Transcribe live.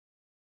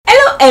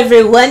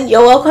everyone,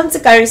 you're welcome to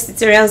Kharis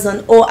tutorials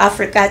on All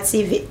Africa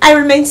TV. I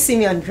remain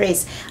Simeon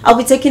Grace. I'll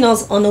be taking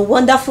us on a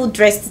wonderful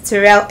dress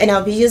tutorial and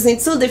I'll be using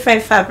two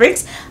different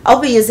fabrics. I'll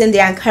be using the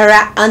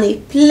Ankara and a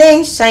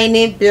plain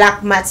shiny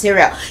black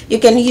material. You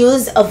can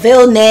use a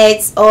veil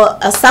net or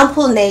a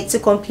sample net to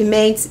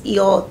complement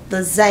your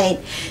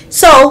design.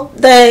 So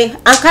the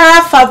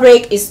Ankara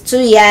fabric is 2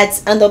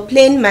 yards and the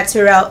plain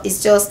material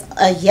is just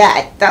a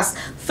yard. That's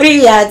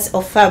 3 yards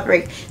of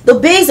fabric. The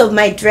base of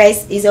my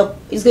dress is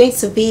going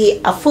to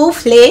be a full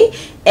flay,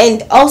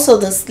 and also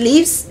the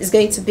sleeves is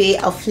going to be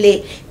a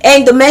flay.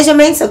 And the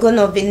measurements are going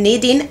to be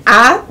needing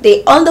are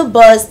the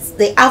underbust,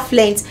 the half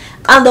length,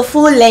 and the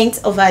full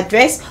length of our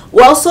dress.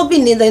 We'll also be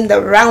needing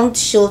the round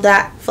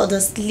shoulder for the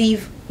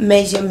sleeve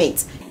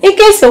measurement. In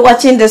case you're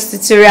watching this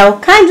tutorial,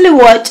 kindly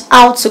watch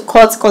how to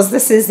cut, because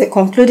this is the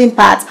concluding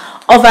part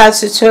of our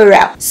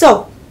tutorial.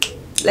 So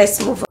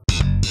let's move on.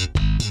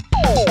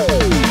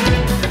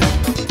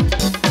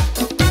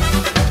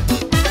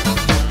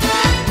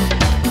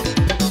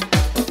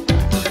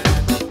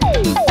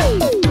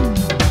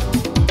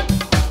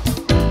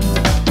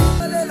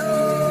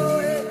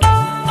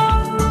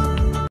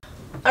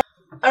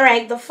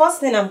 Alright, the first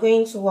thing I'm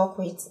going to work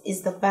with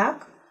is the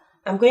back.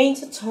 I'm going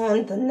to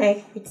turn the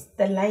neck with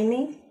the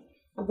lining.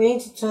 I'm going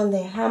to turn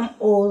the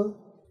armhole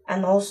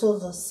and also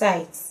the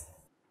sides.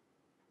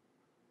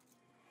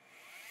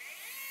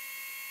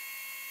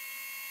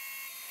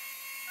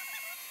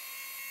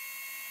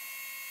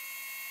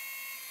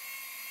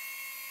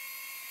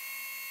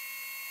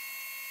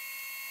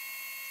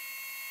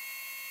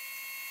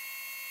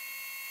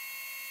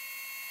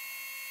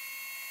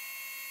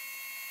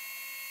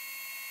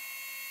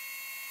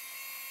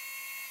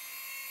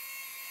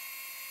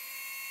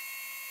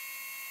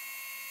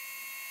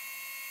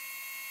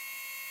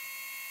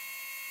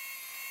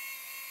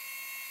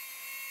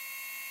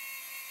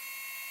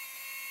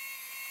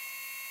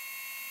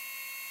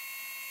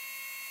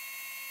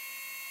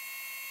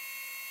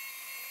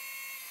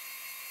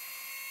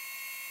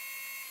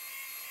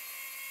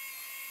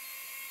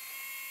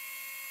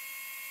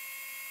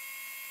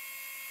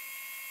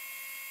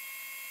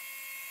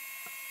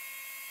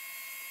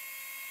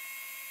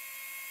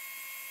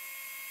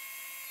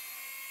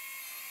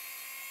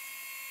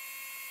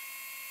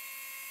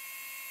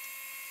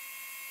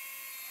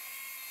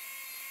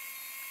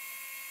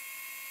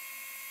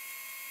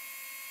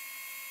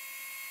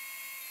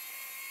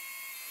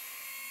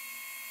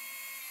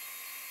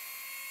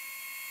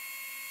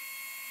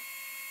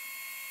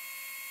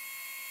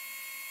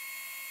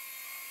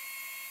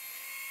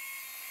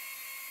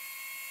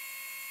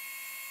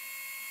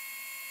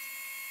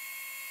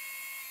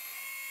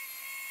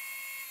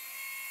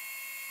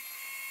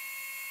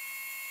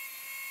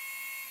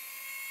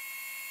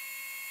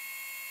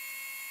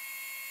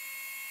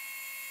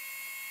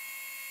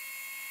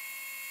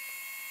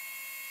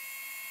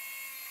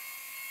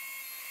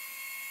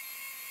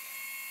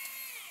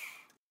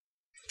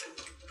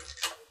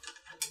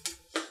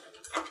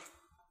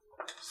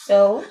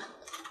 So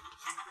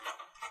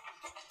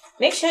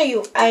make sure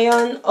you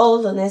iron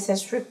all the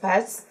necessary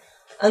parts,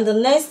 and the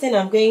next thing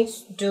I'm going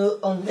to do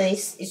on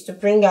this is to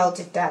bring out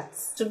the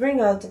darts. To bring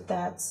out the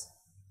darts,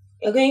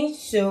 you're going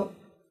to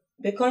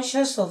be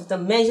conscious of the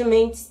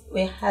measurements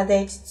we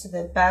added to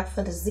the back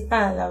for the zipper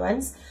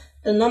allowance.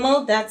 The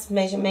normal dart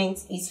measurement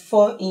is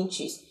 4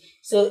 inches.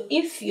 So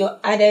if you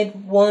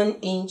added 1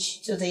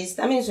 inch to this,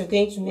 that means you're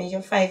going to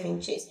measure 5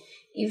 inches.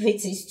 If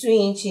it is 2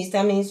 inches,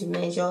 that means you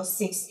measure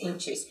 6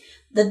 inches.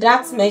 The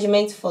dart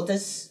measurement for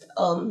this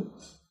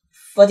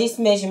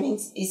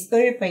measurement is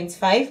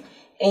 3.5,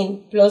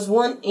 and plus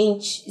 1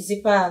 inch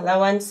zipper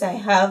allowance, I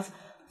have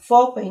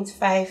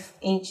 4.5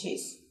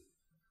 inches.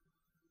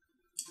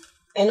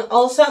 And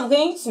also I'm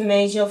going to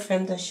measure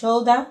from the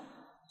shoulder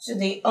to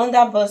the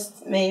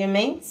underbust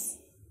measurements.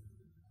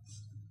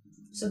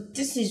 So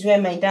this is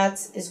where my dart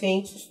is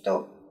going to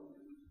stop.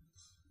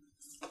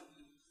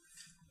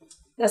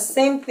 The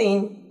same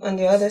thing on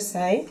the other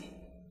side.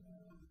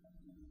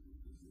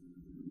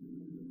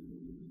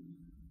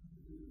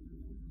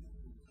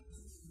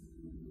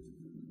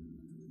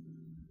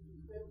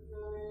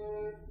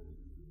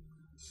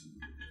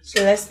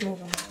 So let's move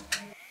on.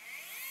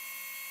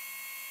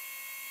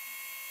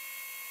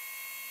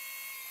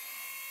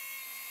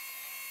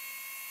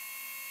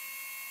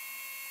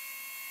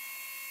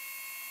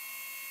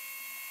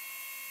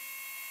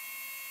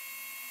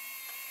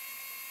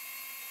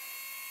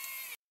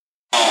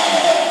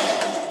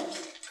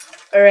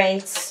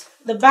 Alright,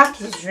 the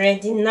back is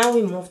ready. Now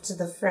we move to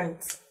the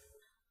front.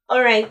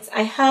 Alright,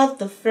 I have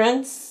the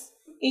front,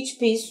 each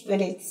piece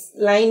with its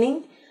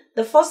lining.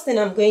 The first thing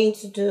I'm going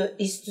to do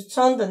is to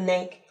turn the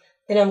neck.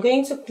 Then I'm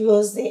going to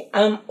close the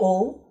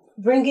armhole,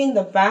 bringing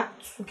the back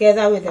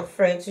together with the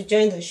front to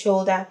join the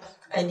shoulder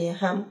and the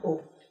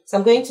armhole. So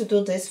I'm going to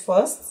do this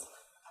first.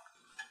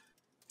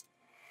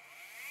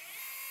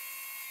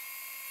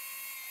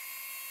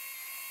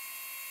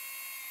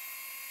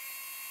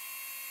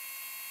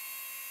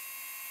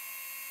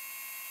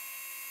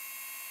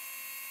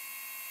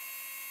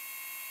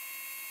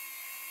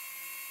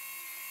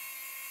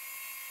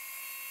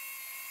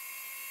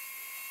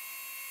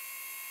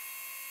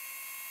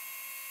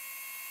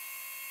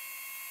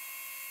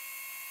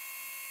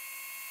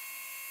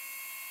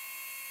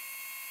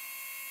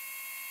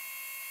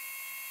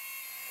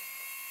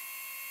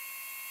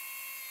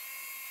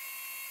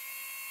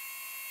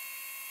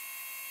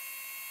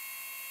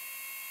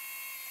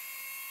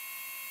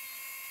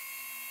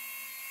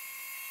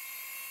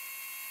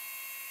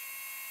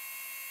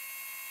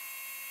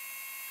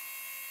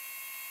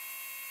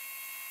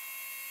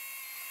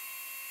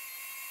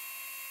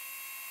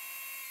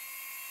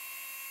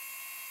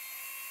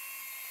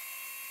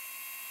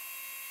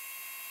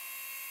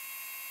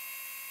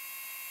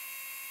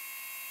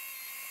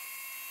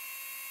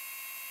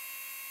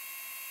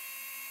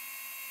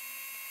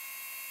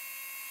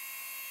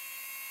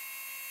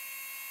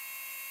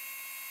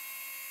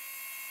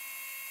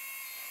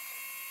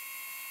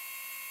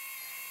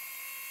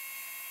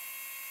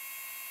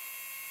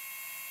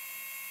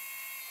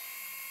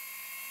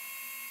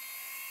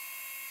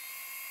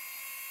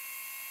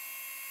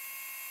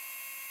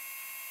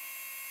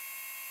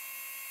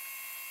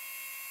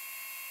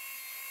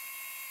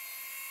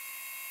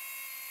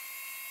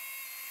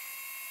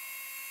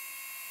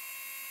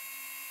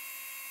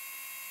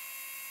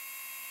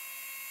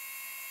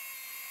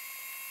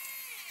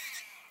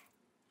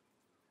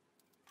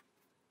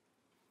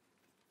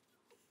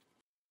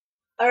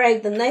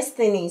 Alright, the next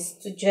thing is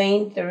to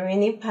join the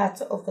remaining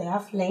part of the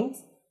half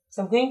length.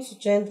 So I'm going to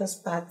join this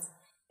part,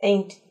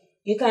 and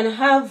you can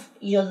have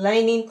your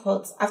lining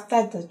cut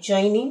after the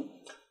joining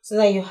so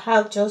that you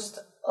have just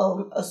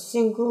a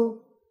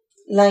single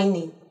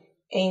lining,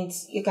 and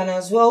you can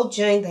as well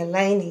join the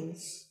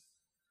linings,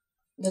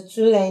 the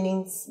two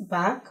linings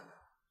back.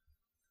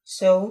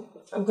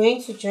 So I'm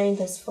going to join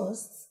this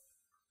first.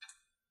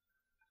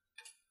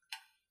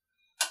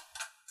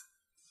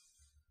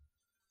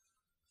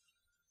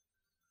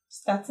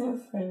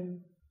 Starting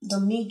from the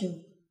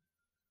middle.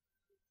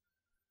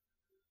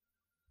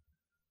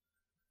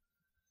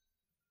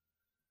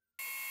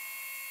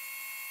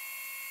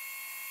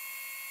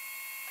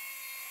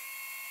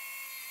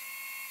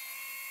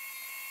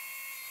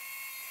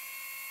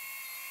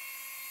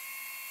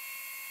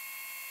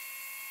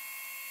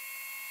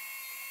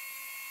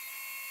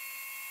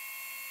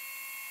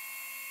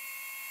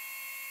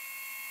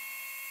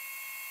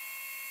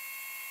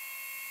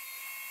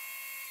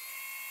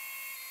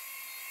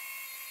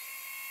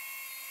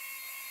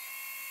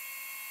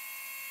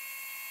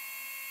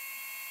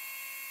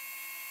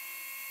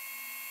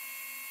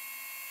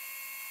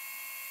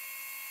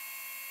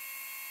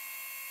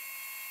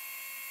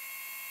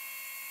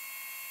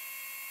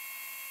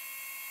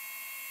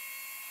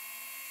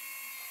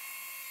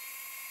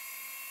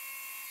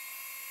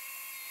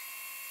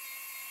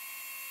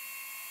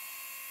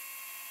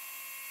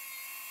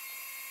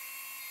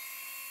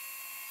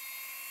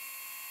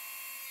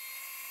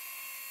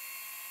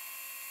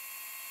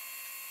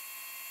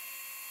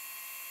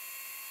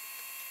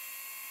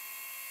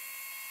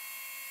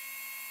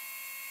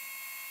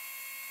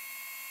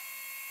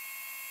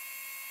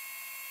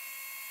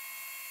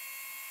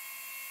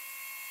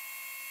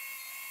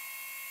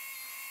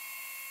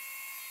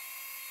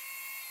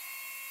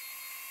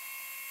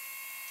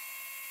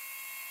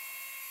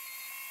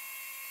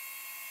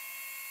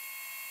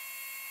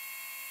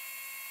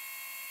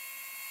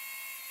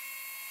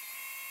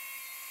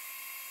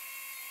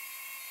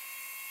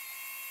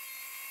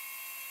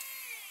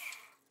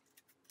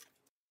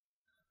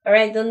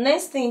 Alright, the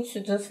next thing to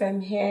do from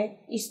here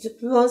is to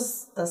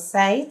close the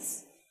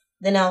sides.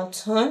 Then I'll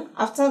turn.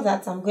 After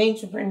that, I'm going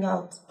to bring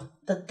out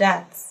the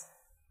darts.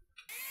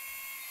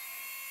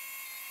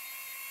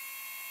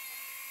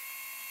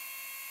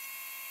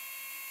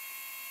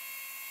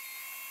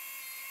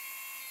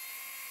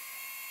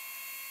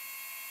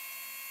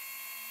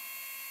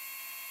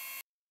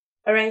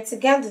 Alright, to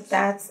get the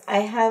darts, I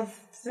have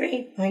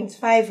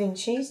 3.5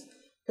 inches.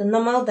 The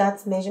normal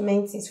dart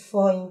measurement is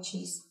 4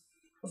 inches.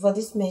 For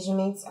this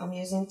measurement, I'm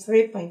using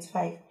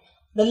 3.5.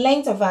 The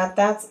length of our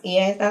dart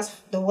here, that's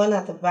the one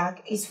at the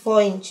back, is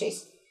 4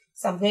 inches.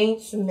 So I'm going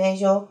to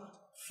measure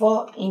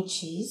 4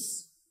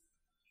 inches.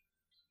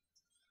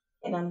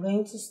 And I'm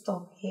going to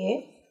stop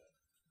here.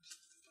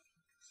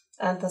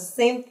 And the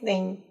same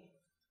thing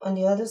on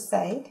the other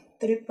side,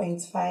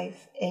 3.5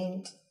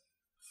 and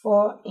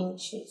 4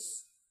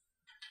 inches.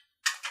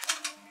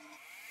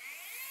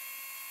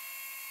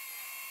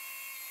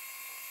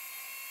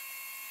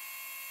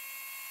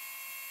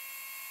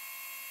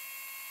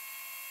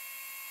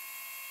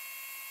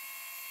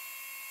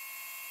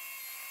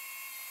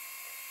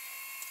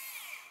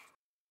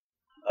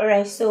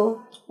 Alright,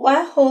 so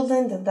while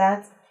holding the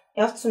dart,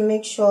 you have to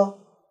make sure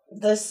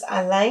this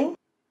align.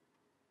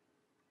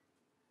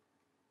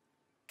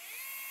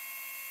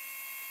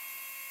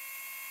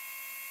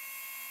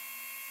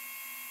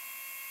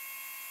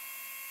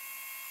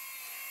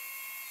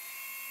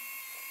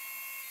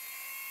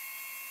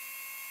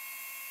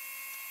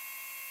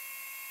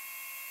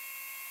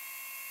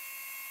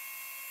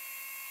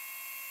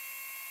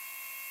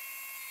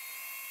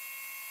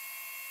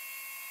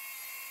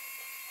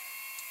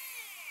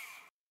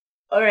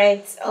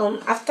 Alright,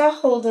 after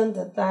holding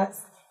the dart,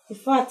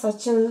 before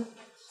attaching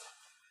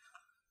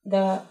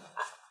the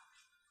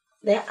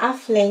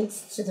half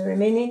length to the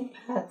remaining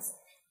parts,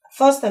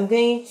 first I'm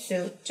going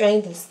to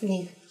join the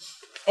sleeve.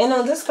 And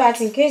on this part,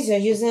 in case you're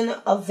using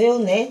a veil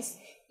net,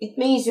 it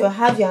means you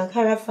have your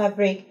Ankara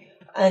fabric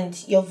and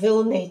your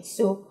veil net.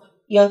 So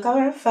your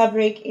Ankara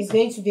fabric is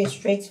going to be a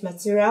straight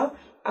material.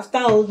 After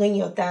holding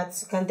your dart,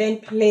 you can then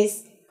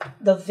place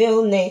the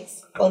veil net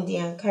on the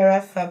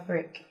Ankara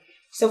fabric.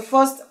 So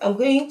first, I'm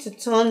going to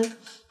turn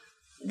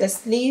the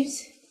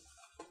sleeves.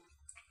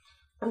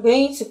 I'm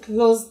going to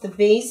close the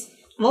base.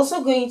 I'm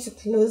also going to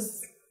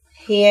close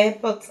here,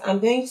 but I'm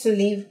going to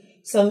leave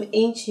some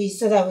inches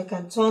so that we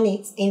can turn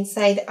it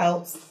inside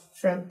out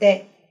from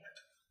there.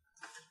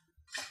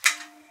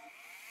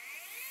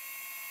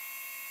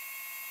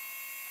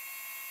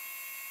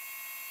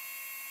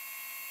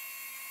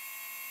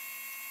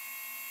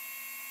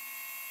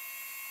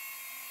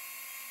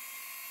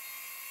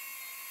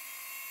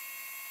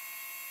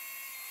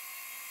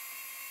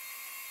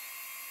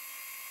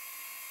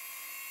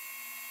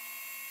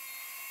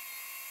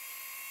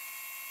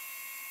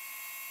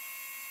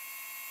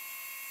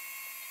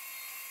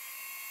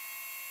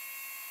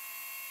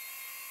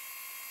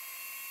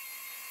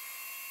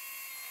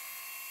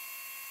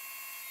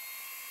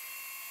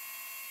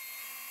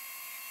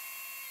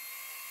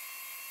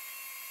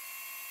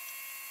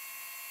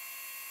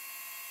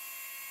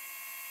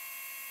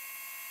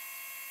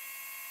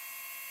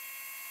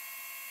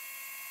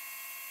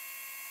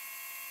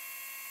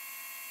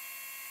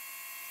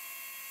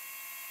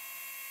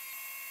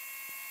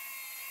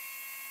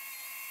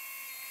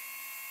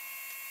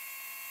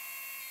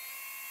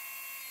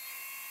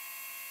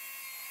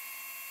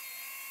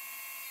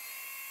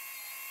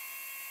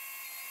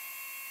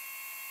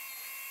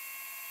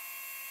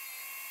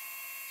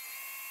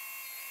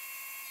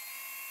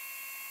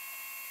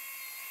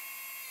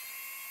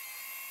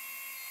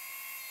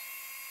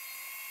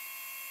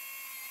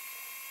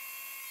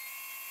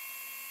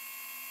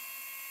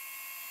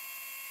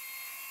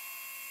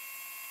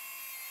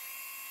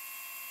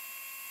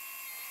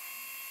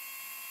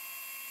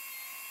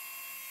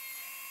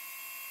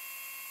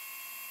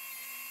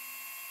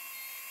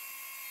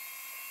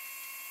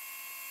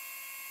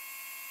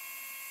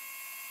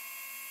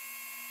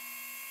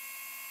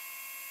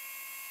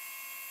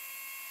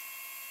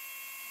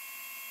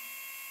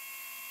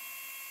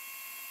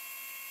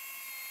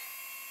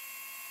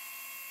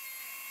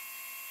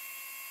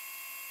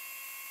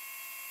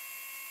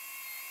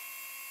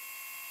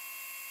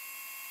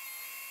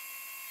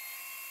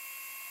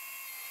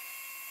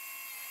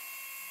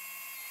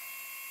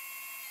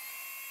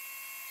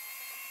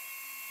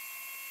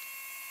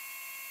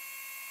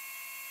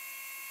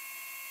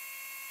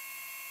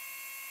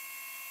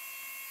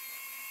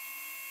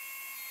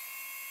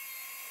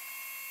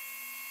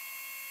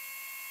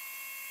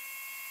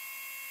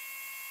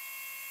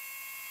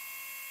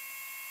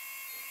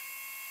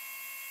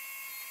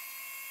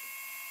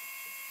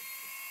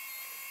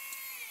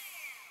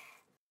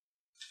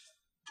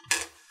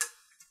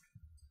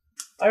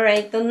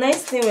 Alright, the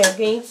next thing we're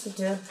going to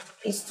do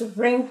is to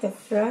bring the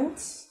front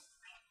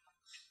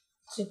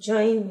to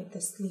join with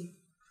the sleeve.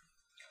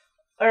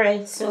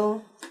 Alright,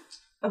 so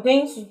I'm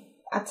going to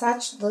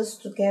attach those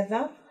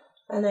together,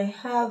 and I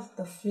have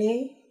the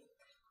flare.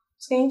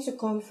 It's going to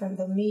come from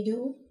the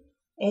middle,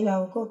 and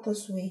I'll go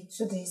this way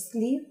to the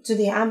sleeve, to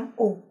the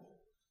armhole.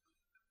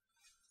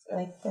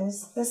 Like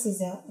this. This is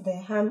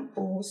the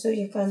armhole, so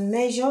you can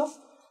measure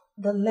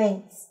the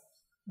length.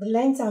 The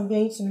length I'm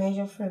going to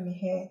measure from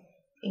here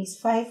is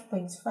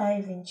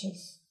 5.5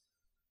 inches.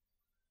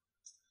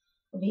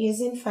 I'll be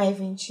using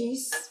 5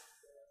 inches.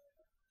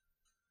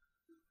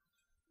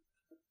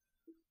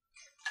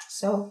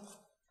 So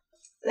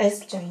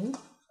let's join.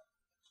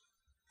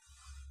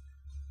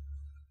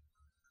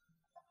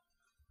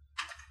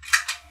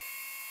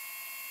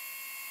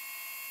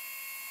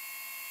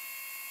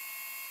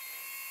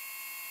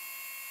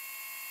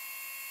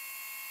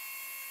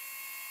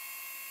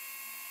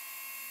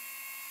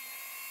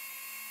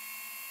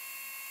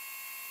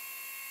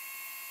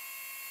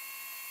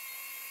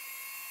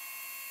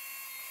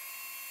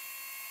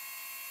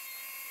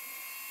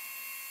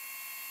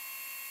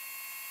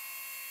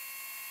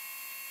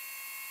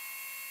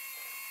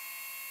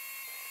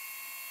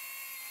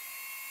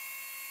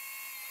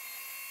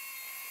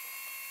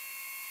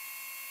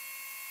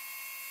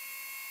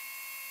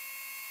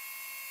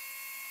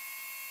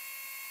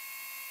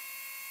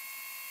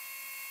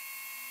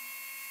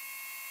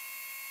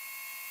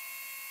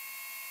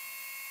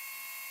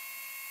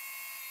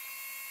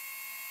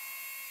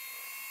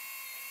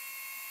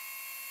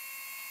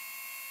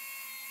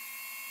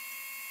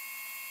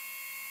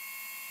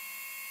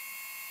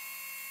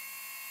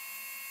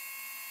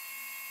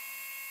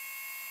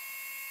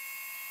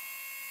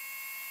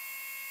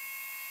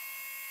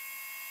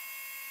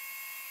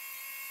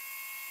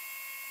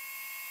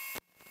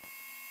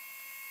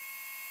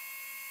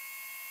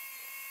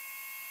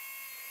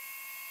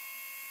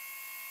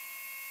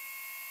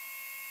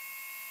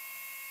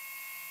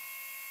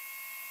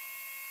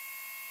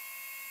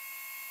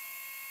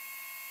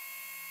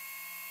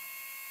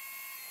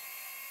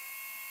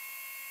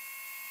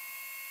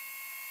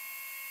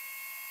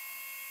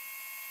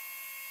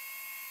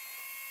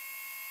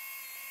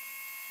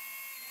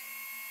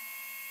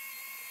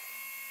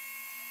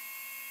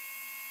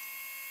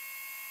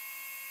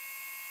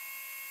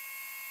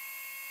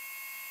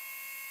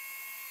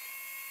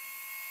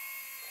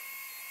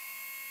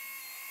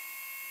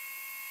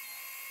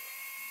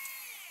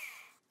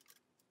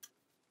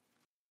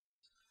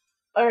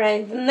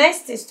 Alright, the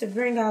next is to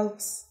bring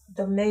out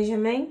the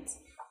measurement,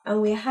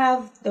 and we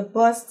have the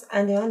bust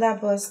and the under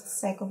bust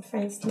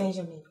circumference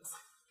measurement.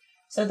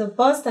 So the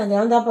bust and the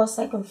under bust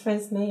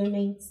circumference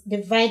measurement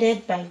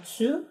divided by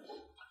 2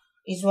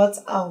 is what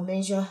I'll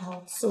measure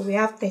out. So we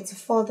have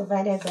 34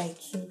 divided by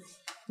 2,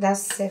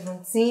 that's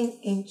 17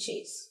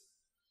 inches.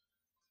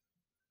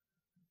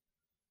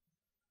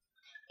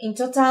 In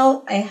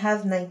total, I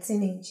have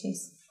 19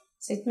 inches.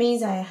 So it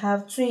means I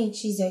have 2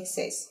 inches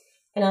excess.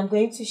 And I'm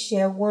going to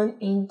share 1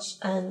 inch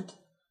and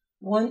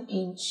 1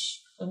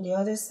 inch on the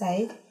other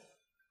side.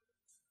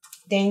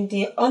 Then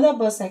the under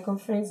bust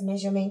circumference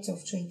measurement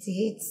of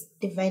 28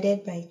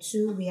 divided by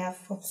 2, we have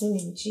 14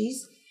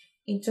 inches.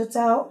 In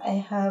total, I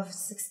have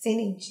 16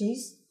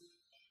 inches.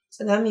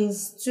 So that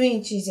means 2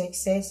 inches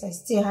excess. I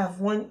still have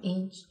 1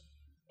 inch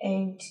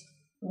and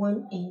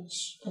 1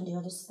 inch on the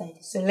other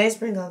side. So let's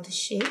bring out the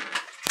shape.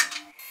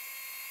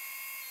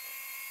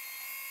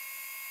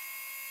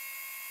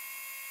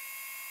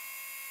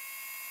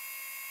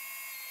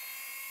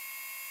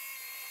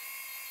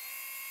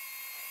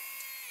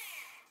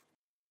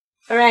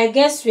 Alright, I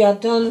guess we are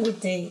done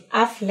with the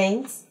half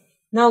length.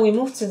 Now we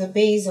move to the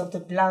base of the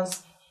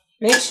blouse.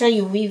 Make sure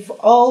you weave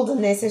all the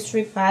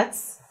necessary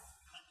parts.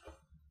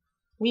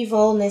 Weave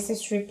all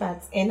necessary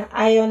parts and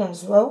iron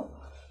as well.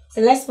 So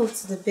let's move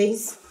to the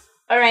base.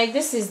 Alright,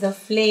 this is the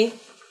flare.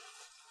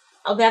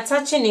 I'll be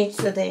attaching it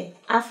to the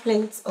half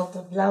length of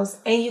the blouse,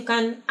 and you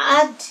can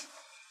add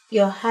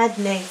your hard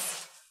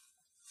knife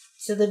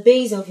to the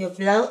base of your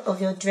blouse, of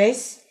your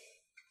dress,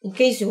 in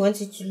case you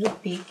want it to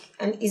look big.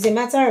 And it's a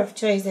matter of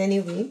choice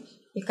anyway.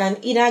 You can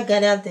either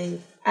gather the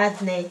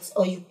hard net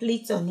or you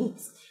pleat on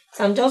it.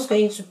 So I'm just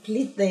going to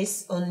pleat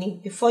this on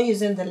it before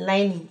using the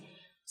lining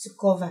to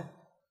cover.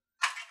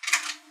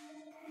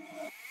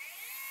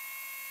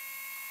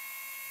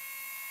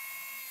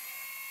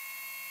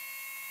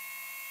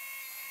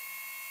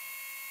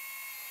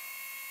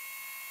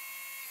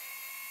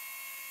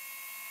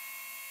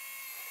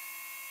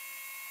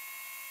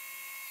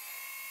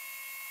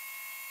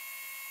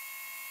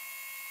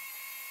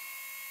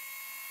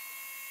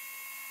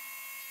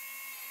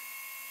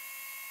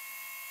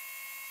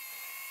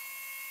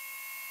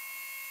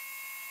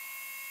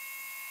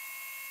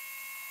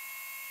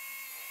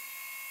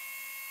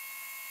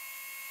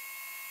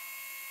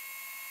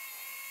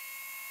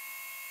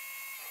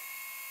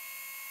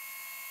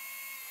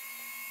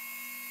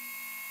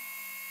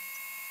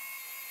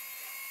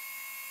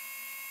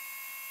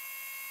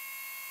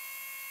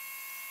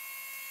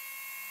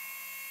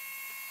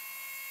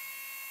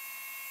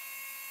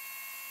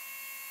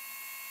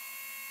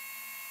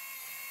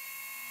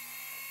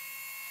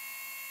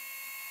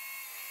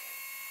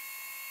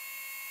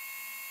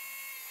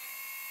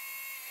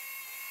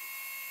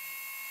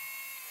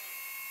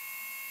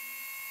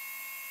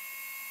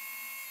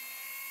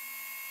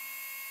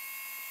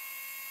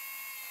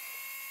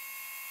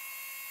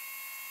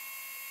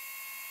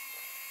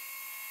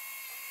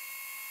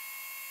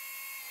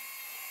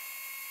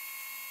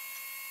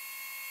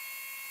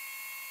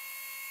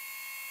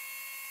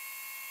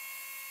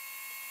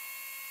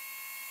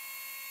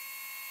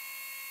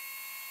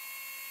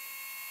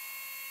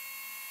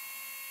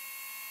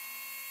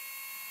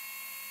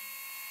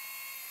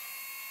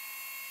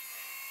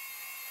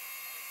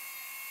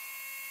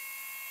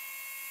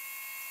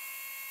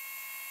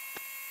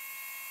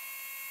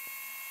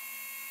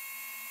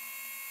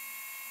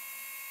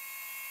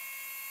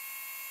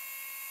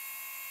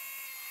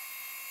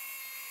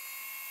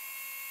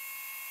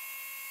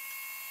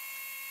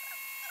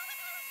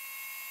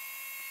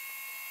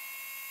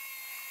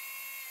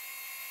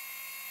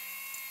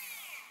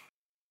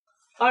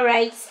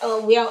 Alright,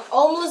 we are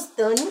almost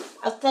done.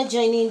 After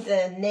joining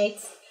the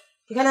net,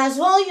 you can as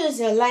well use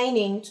your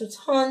lining to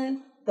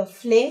turn the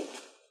flake,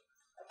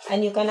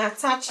 and you can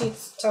attach it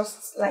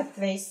just like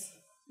this.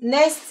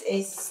 Next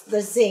is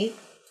the zip,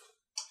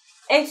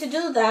 and to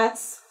do that,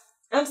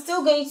 I'm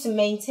still going to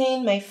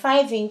maintain my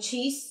 5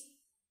 inches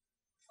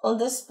on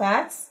this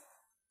part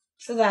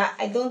so that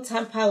I don't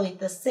tamper with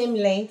the same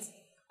length,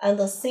 and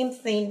the same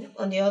thing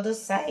on the other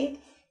side.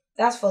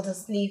 That's for the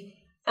sleeve.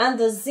 And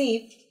the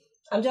zip,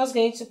 I'm just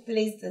going to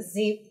place the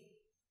zip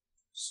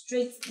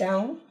straight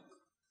down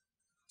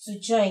to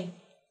join.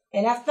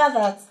 And after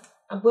that,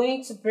 I'm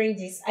going to bring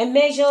this. I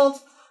measured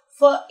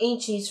 4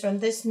 inches from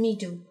this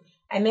middle.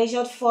 I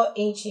measured 4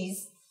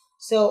 inches.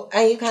 So,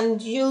 and you can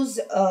use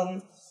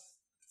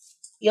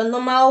your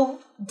normal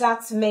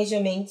dart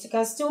measurement. You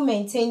can still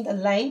maintain the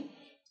line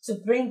to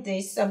bring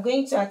this. So I'm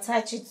going to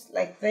attach it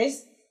like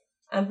this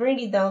and bring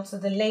it down to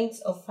the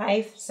length of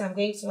 5. So I'm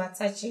going to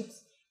attach it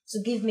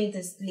to give me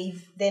the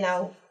sleeve. Then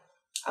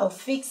I'll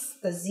fix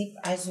the zip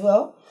as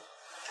well.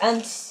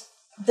 And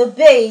the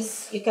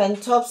base, you can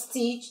top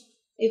stitch,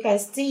 you can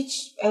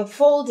stitch and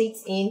fold it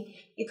in,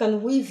 you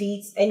can weave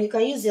it, and you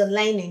can use your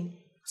lining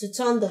to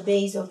turn the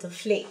base of the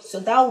flake. So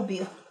that will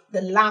be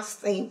the last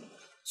thing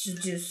to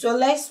do. So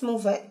let's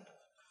move it.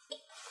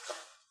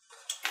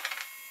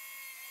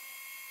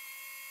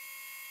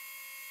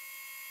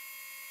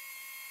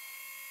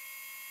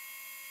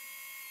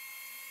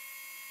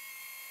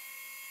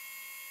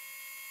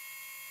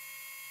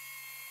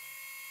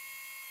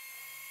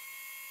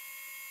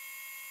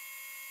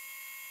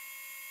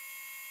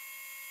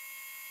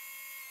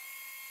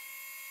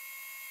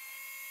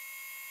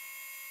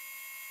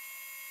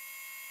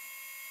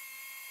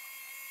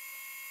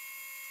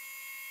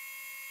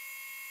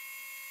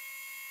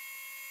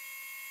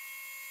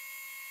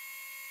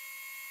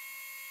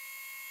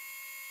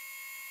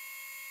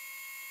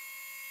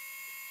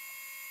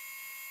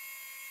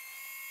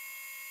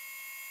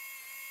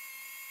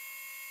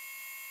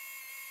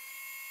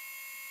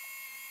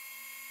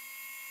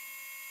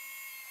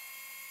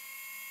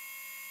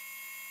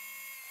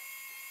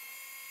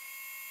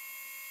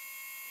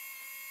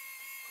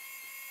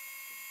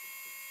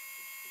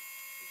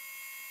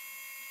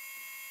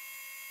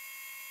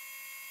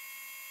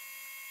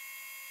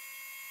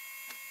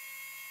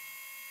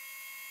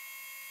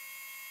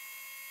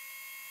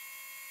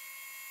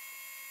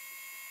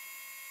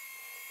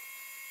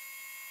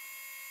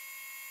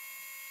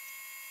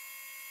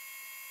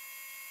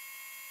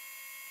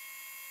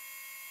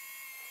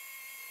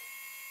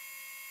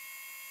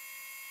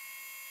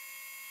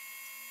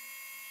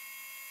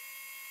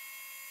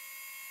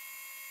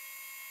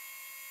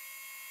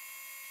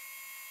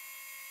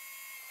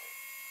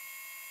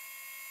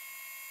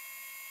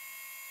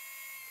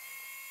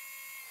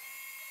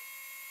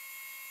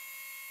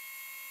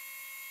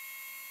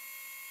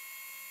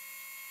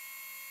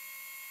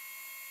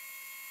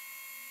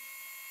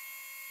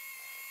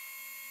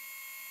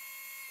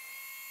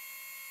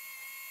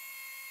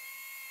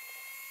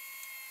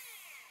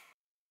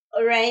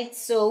 Alright,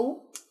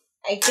 so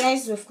I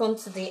guess we've come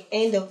to the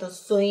end of the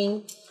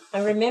sewing,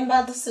 and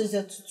remember this is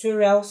a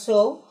tutorial,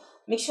 so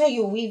make sure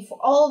you weave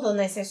all the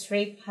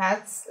necessary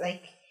parts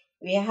like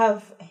we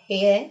have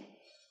here.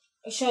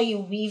 Make sure you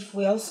weave.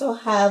 We also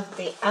have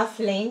the half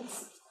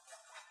length,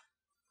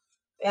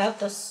 we have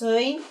the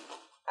sewing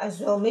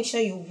as well. Make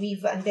sure you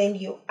weave, and then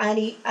you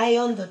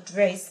iron the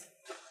dress.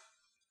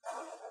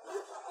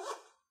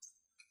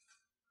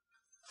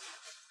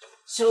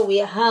 So we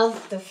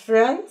have the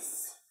front,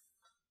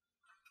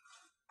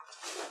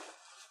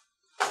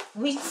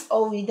 with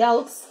or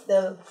without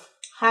the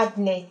hard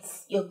net,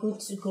 you're good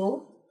to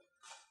go.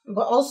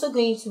 We're also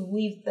going to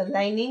weave the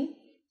lining,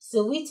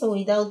 so with or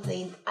without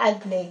the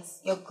hard net,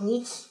 you're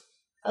good.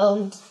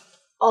 And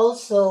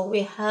also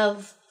we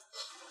have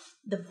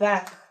the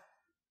back.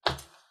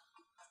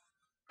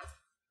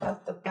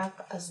 The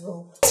back as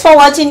well. Thanks for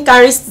watching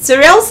Kharis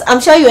tutorials.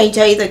 I'm sure you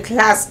enjoyed the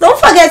class. Don't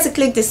forget to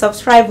click the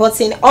subscribe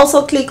button.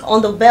 Also click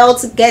on the bell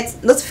to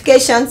get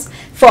notifications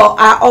for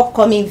our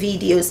upcoming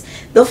videos.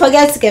 Don't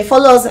forget to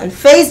follow us on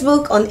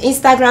Facebook, on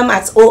Instagram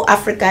at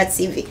Africa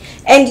TV,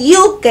 and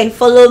you can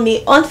follow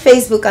me on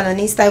Facebook and on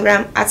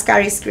Instagram at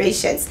Kharis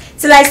Kreations.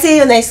 Till I see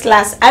you next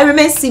class, I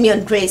remain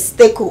Simeon Grace.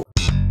 Stay cool.